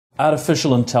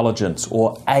Artificial intelligence,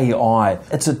 or AI,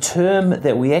 it's a term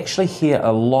that we actually hear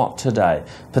a lot today,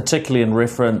 particularly in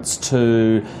reference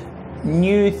to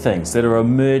new things that are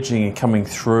emerging and coming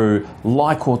through,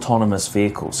 like autonomous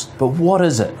vehicles. But what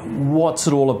is it? What's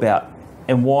it all about?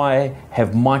 And why have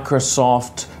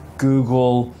Microsoft,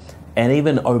 Google, and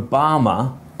even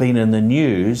Obama been in the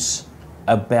news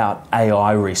about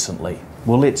AI recently?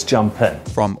 Well, let's jump in.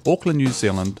 From Auckland, New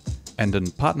Zealand, and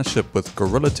in partnership with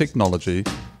Gorilla Technology,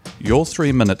 your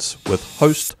 3 minutes with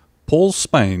host Paul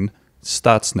Spain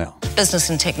starts now. Business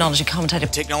and technology commentator,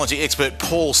 technology expert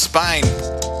Paul Spain.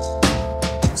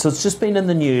 So it's just been in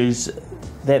the news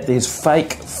that there's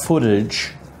fake footage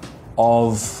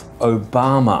of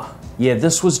Obama. Yeah,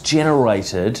 this was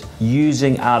generated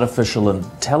using artificial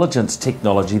intelligence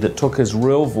technology that took his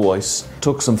real voice,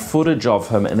 took some footage of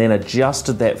him, and then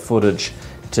adjusted that footage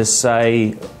to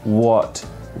say what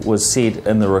was said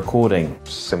in the recording.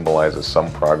 Symbolizes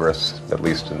some progress, at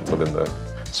least within the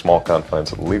small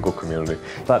confines of the legal community.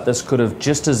 But this could have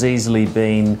just as easily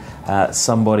been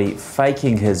somebody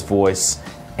faking his voice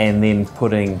and then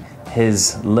putting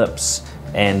his lips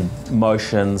and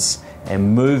motions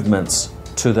and movements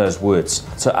to those words.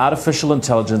 So artificial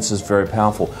intelligence is very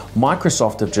powerful.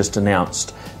 Microsoft have just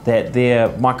announced that their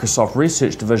Microsoft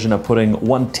Research Division are putting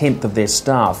 1/10 of their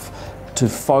staff to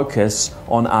focus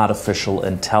on artificial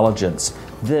intelligence.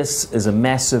 This is a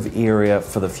massive area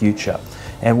for the future.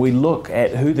 And we look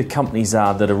at who the companies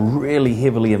are that are really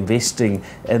heavily investing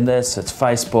in this. It's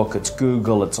Facebook, it's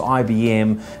Google, it's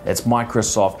IBM, it's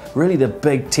Microsoft. Really the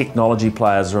big technology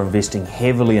players are investing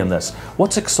heavily in this.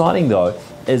 What's exciting though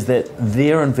is that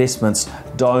their investments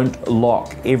don't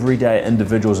lock everyday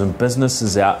individuals and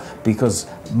businesses out, because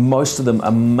most of them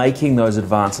are making those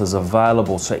advances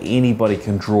available so anybody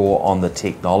can draw on the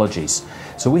technologies.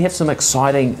 So we have some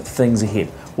exciting things ahead.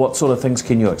 What sort of things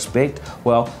can you expect?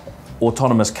 Well,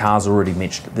 autonomous cars already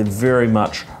mentioned. They're very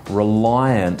much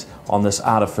reliant on this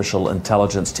artificial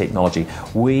intelligence technology.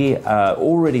 We are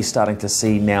already starting to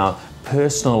see now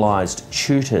personalized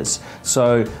tutors.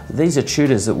 So these are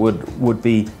tutors that would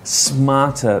be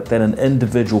smarter than an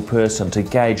individual person to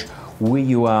gauge where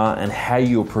you are and how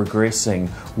you're progressing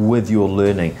with your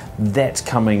learning. That's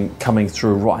coming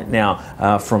through right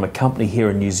now from a company here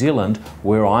in New Zealand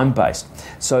where I'm based.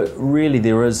 So really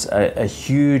there is a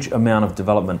huge amount of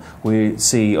development. We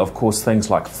see, of course,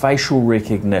 things like facial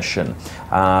recognition.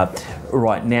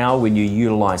 Right now, when you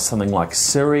utilize something like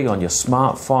Siri on your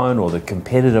smartphone, or the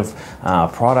competitive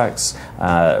products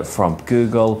from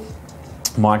Google,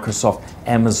 Microsoft,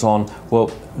 Amazon,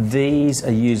 well, these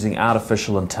are using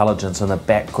artificial intelligence in the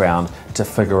background to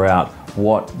figure out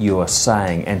what you are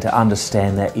saying and to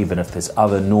understand that, even if there's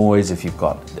other noise, if you've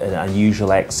got an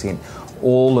unusual accent,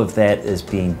 all of that is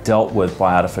being dealt with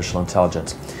by artificial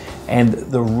intelligence. And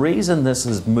the reason this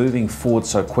is moving forward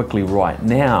so quickly right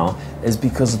now is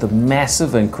because of the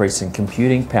massive increase in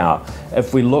computing power.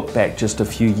 If we look back just a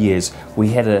few years, we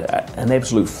had an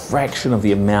absolute fraction of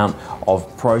the amount of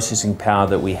processing power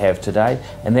that we have today,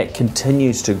 and that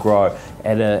continues to grow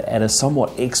at a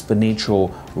somewhat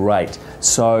exponential rate.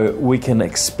 So we can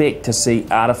expect to see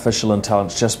artificial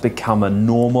intelligence just become a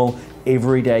normal,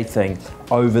 everyday thing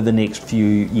over the next few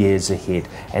years ahead.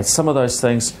 And some of those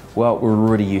things, well, we're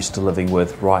already used to living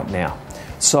with right now.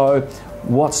 So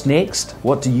what's next?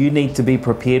 What do you need to be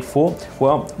prepared for?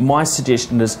 Well, my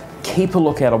suggestion is keep a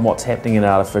lookout on what's happening in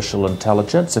artificial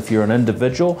intelligence. If you're an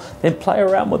individual, then play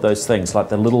around with those things like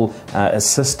the little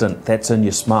assistant that's in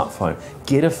your smartphone.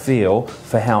 Get a feel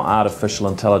for how artificial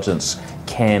intelligence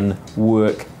can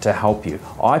work to help you.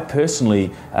 I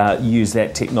personally use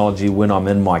that technology when I'm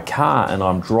in my car and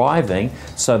I'm driving,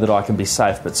 so that I can be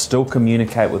safe but still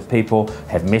communicate with people,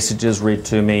 have messages read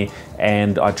to me,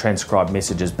 and I transcribe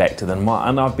messages back to them.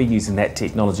 And I've been using that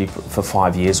technology for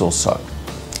 5 years or so.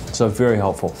 So very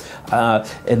helpful.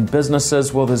 In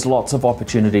businesses, well, there's lots of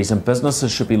opportunities, and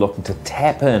businesses should be looking to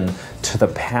tap in to the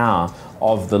power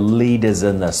of the leaders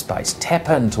in this space. Tap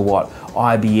into what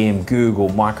IBM, Google,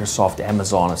 Microsoft,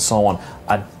 Amazon, and so on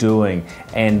are doing,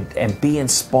 and be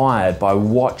inspired by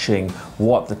watching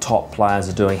what the top players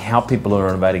are doing, how people are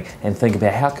innovating, and think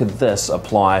about how could this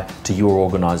apply to your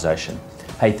organization.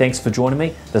 Hey, thanks for joining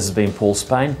me. This has been Paul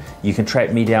Spain. You can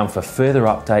track me down for further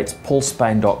updates,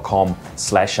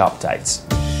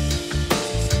 paulspain.com/updates.